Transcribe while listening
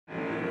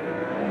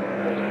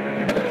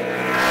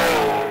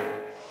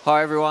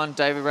Hi everyone,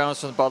 David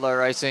Reynolds from the Bodlow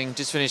Racing.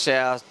 Just finished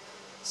our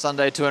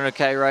Sunday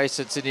 200k race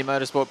at Sydney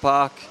Motorsport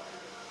Park.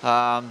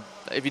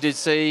 If you did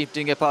see,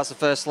 didn't get past the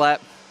first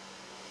lap.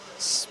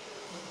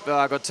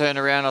 I got turned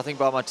around, I think,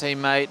 by my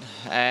teammate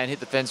and hit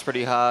the fence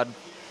pretty hard.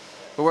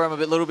 But where I'm a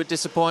little bit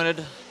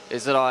disappointed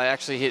is that I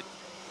actually hit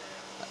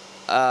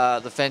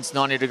the fence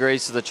 90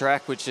 degrees to the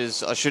track, which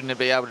is, I shouldn't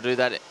be able to do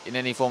that in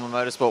any form of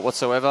motorsport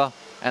whatsoever.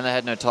 And they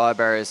had no tyre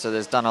barriers, so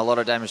there's done a lot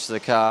of damage to the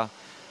car.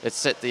 It's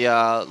set the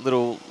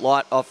little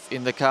light off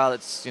in the car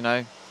that's,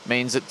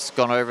 means it's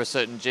gone over a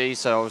certain G,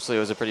 so obviously it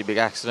was a pretty big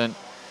accident.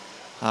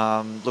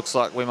 Looks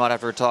like we might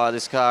have to retire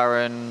this car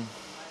and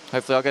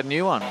hopefully I'll get a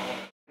new one.